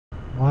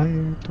Why are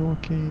you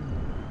talking?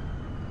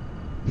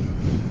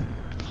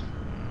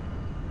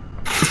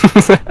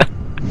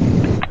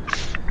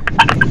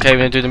 Okay, we're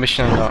gonna do the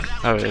mission or not?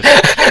 Oh, it is.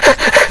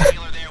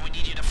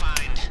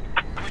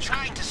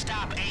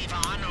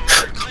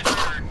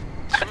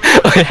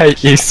 I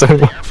hate you so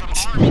much.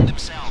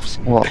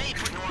 What?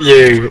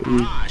 You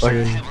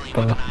fucking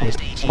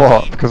bastard.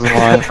 What? Because of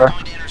my intro?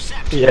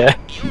 Yeah.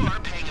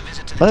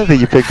 I don't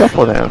think you picked up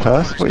on it at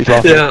first. What are you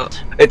laughing Yeah.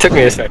 It took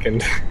me a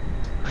second.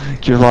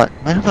 at? You were like,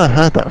 where have I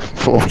heard that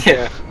before?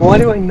 Yeah. Why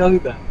do I know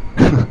that?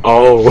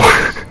 Oh.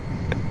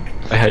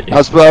 I hate you.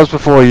 That was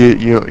before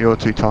your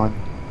two-time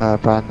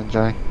Brandon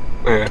Jay.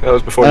 Yeah, that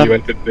was before you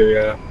entered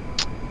the.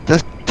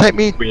 Just take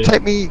me Weird.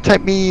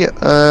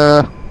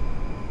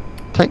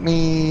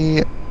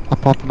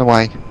 up and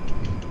away.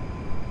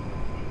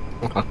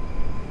 Okay.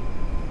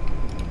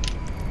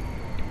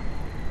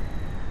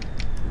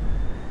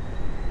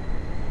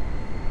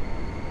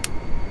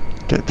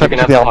 Take me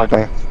to the army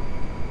base.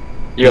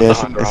 You Yeah, have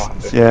it's the in,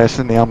 hydro. yeah, it's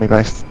in the army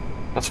base.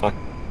 That's fine.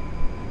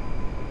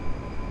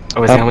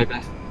 Oh, is the army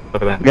base?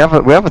 Over there.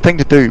 We have a thing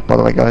to do, by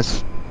the way,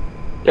 guys.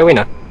 Yeah, we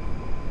know.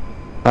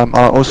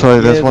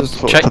 Also, there's Yeah, one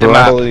just check to the the map.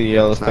 left. Follow the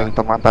yellow So thing.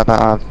 don't worry about that.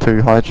 I have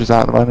 2 hydras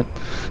out at the moment.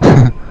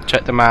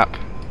 Check the map.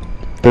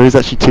 There is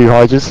actually 2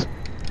 hydras.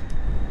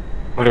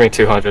 What do you mean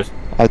 2 hydras?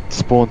 I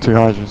spawned 2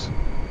 hydras.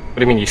 What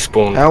do you mean you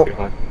spawned Ow. 2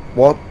 hydras?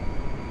 What?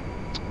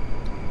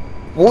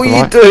 What are you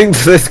Alright. doing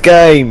to this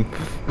game?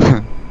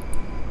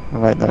 Oh,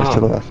 wait, no, it's Oh. to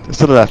the left. It's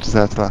to the left. It's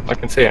there to the I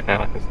can see it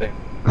now, I can see it.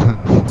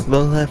 left. To the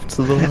left,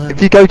 to the left.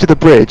 If you go to the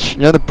bridge, you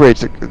know the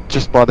bridge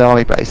just by the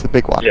army base, the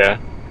big one. Yeah.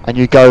 And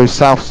you go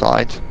south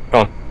side.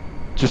 Go on.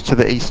 Just to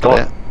the east Go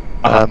of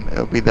on. it.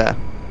 It'll be there.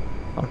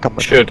 I'll come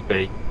with Should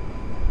be.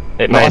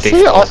 It No, may I be.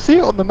 see it. I see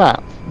it on the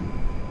map.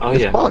 Oh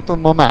It's yeah. marked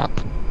on my map.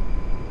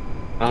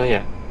 Oh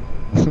yeah.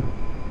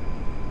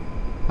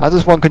 How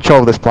does one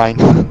control this plane?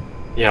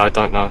 Yeah, I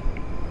don't know.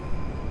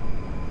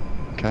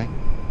 Okay.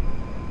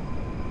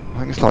 I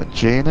think it's like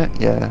G in it.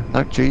 Yeah.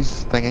 No,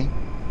 G's thingy.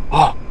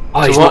 Oh,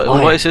 So he's what not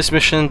lying. does this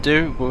mission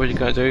do? What are you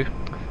gonna do?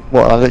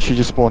 What? I literally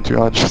just spawned 2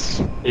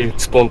 hydras. You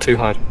spawned 2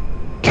 hydras.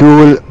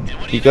 Cool.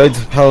 You go to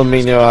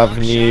Palomino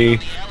Avenue,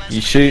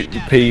 you shoot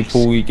the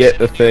people, you get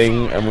the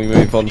thing, and we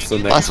move on to the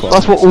next one.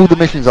 That's what all the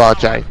missions are,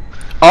 Jay.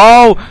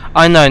 Oh,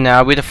 I know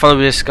now. We'd have followed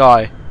this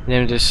guy and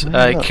then just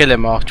Yeah. kill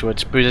him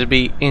afterwards. But it'd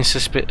be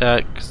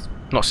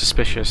not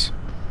suspicious.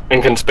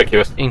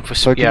 Inconspicuous.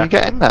 So can Yeah. you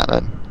get in that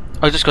then?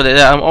 I just got it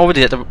there. I'm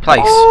already at the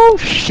place. Oh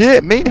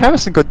shit! Me and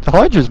Harrison got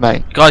hydras,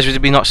 mate. Guys,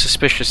 we'd be not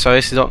suspicious, so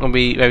this is not going to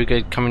be very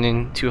good coming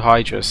in 2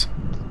 hydras.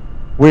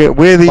 We're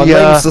the My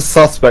name's the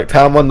suspect,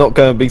 how am I not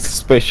going to be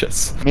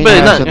suspicious? me and But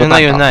Harrison you are know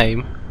your backup.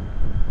 name.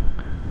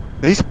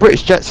 These are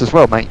British jets as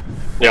well, mate.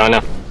 Yeah, I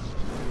know.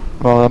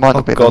 Well, they might Oh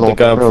not be God, the law, they're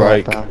going but real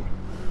break. life,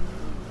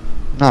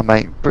 No,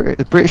 mate.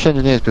 The British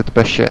engineers do the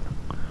best shit.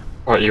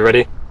 Alright, you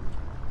ready?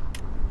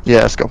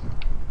 Yeah, let's go.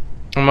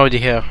 I'm already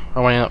here.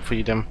 I'm waiting up for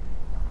you, Dim.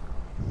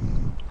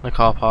 The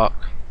car park.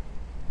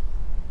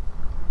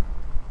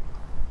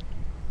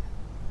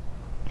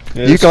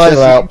 Yeah, you just guys,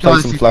 chill out, you play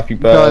guys some need- Flappy you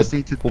Bird. guys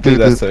need to We'll be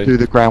there soon. do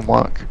the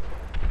groundwork.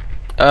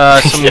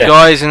 Some Yeah.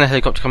 guys in a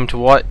helicopter coming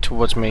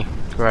towards me.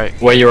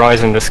 Great. Wear your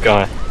eyes in the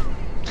sky.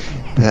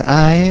 The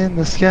eye in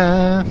the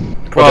sky.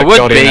 Well, I the would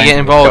Guardian be angel getting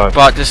involved, go.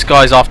 but this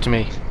guy's after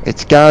me.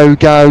 It's go,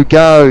 go,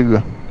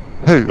 go.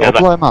 Who? Yeah, I'll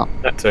blow him up.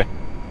 That too.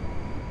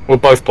 We'll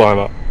both blow him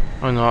up.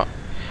 Or not.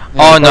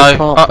 Yeah, Oh we both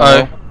no. can't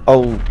Uh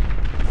Oh,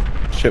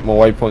 shit, my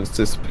waypoint's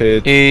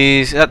disappeared. oh.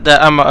 He's at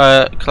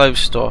the clothes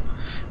store.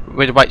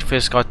 We'd wait for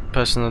this guy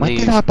person to When leave.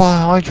 did I buy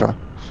a Hydra?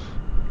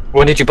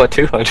 When did you buy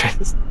 2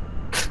 hydras?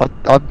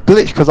 I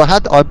glitched because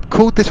I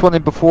called this one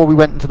in before we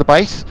went into the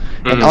base,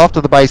 and Mhm.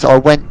 after the base I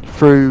went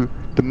through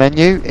the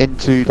menu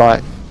into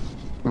like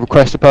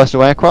request a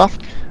personal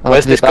aircraft. and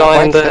Where's I did this that guy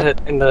way.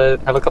 in the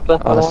helicopter?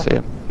 Oh, let's see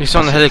him. He's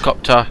on the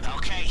helicopter.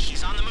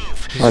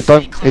 I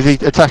don't. Is he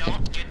attacking?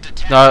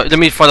 No, let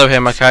me follow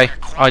him, okay?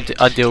 I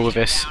deal with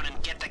this.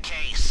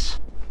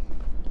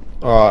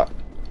 Alright,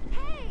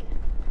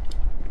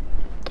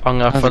 I'm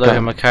gonna How's it follow going?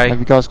 him, okay? Have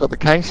you guys got the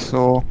case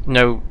or?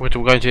 No, we're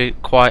going to a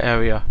quiet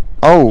area.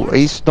 Oh,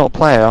 he's not a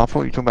player. I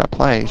thought you were talking about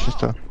play. He's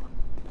just a.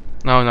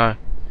 No, no.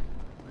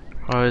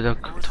 Oh, the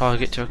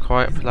target to a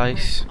quiet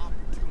place.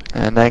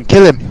 And then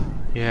kill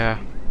him. Yeah.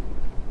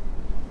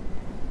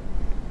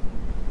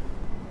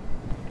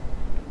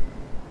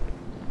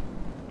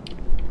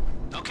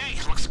 Okay,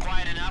 looks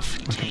quiet enough.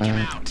 Take him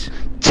out.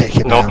 Take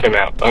him Knock out. him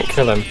out, don't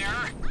kill him.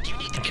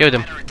 I killed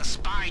him. At the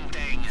spine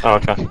thing. Oh,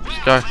 okay.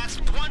 Let's go. That's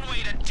one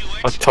way to do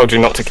it. I told you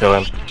not to kill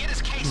him. Get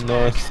his case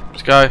nice.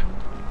 Let's go.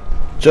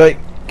 Jake,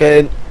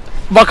 get in.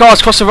 My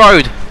car's cross the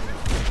road.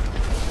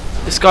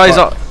 This guy's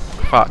up.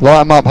 Fuck.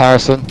 Light him up,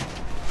 Harrison.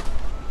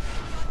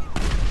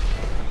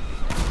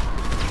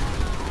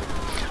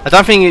 I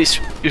don't think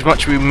it's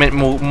much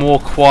more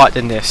quiet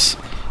than this,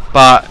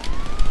 but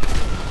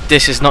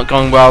this is not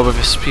going well with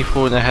us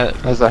people in the head.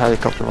 There's a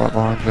helicopter right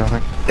behind you, I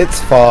think. It's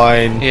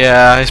fine.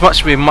 Yeah, it's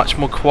much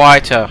more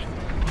quieter.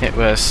 It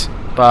was,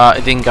 but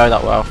it didn't go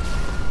that well.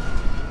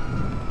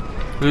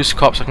 Lose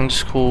cops, I can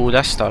just call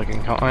Lester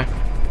again, can't I?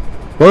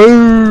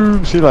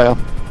 Boom! See you later.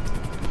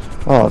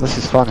 Oh, this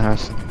is fun,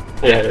 Harrison.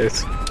 Yeah, it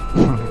is.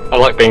 I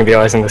like being the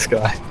eyes in the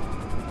sky.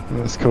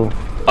 That's cool.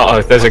 Uh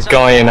oh, there's a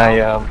guy in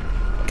a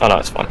Oh no,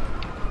 it's fine.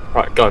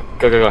 Right, go,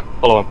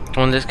 follow him.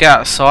 Come on, let's get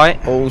out of sight.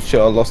 Oh shit,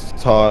 I lost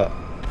the tyre.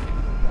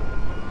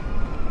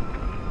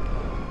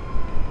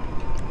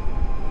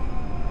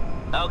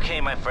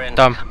 Okay, my friend.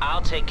 Done.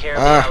 I'll take care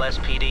of the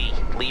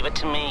LSPD. Leave it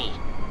to me.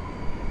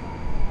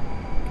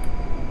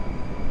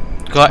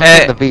 Got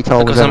I think the VTOL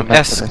I got was some ever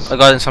meant for this. I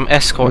got some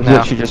escort It was now.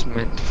 literally just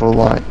meant for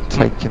like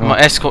taking My off.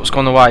 escort's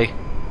gone away.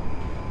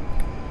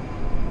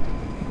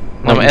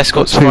 No, my you've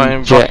escort's got two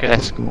flying jet rocket.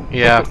 escort.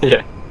 Yeah.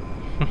 Yeah.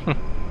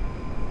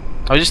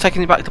 Are we just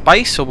taking you back to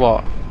base or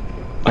what?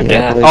 I Yeah,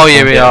 guess. please. Oh,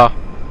 here we are.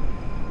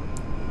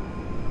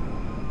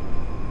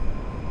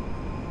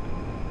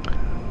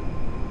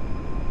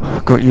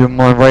 Got you on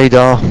my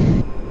radar.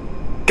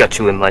 Got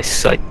you in my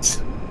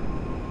sights.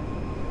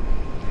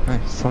 Oh,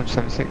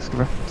 76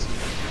 reference.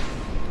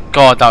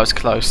 God, that was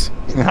close.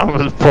 That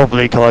was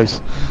probably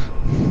close.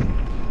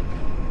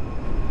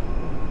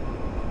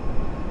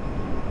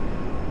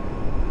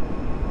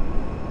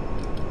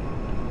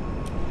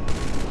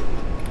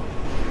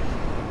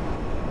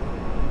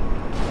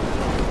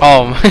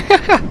 Oh,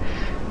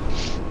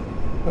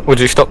 Would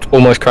you stop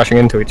almost crashing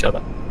into each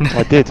other?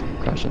 I did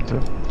crash into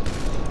it.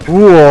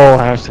 Whoa,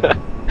 Harrison.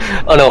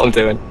 I know what I'm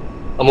doing.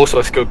 I'm also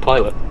a skilled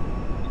pilot.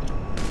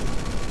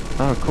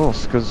 Oh, of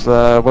course, because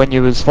when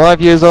you was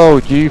 5 years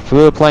old, you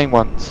flew a plane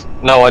once.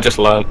 No, I just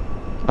learned.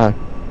 Oh.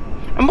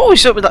 I'm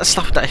always up with that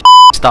stuff, that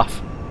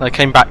stuff that I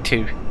came back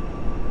to.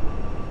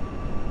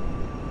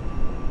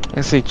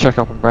 Let's see, check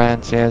up on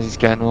Brand, see how he's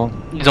getting along.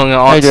 You don't How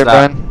gonna you answer doing,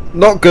 that, Brand?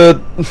 Not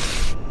good.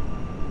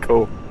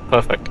 Cool.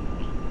 Perfect.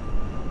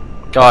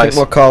 I guys.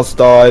 think my car's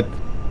died.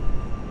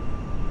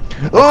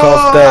 My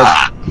car's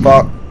dead.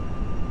 Fuck.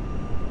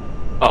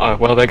 Uh oh,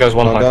 well there goes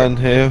one I'm hydrant.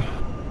 going here.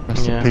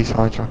 Rest Yeah. in peace,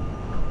 Hydra.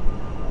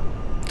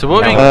 So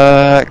what are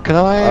we? Can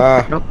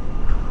I? Ah.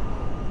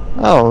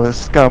 Oh,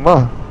 it's going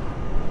well.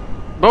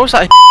 What was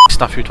that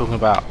stuff you were talking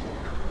about?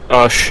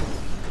 Oh shh.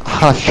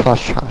 Hush,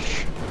 hush,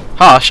 hush.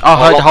 Hush!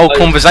 I heard the whole I-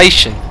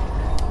 conversation.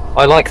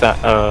 I like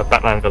that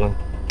Batman villain.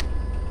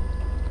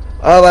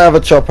 I'll have a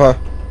chopper.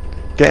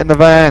 Get in the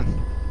van.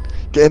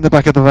 Get in the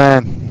back of the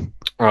van.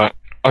 Right.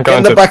 I'm Get going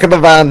in the to back of the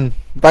van.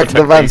 Back of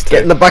the protect van. these Get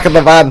two. in the back of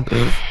the van.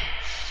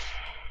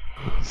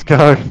 Let's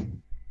go.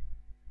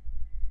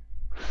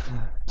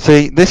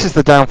 See, this is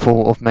the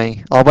downfall of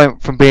me. I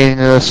went from being in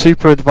a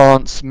super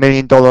advanced $1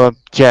 million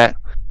jet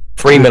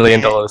 $3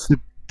 million.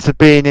 to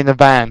being in a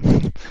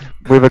van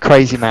with a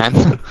crazy man.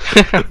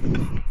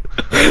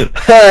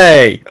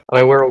 Hey. I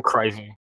mean, we're all crazy.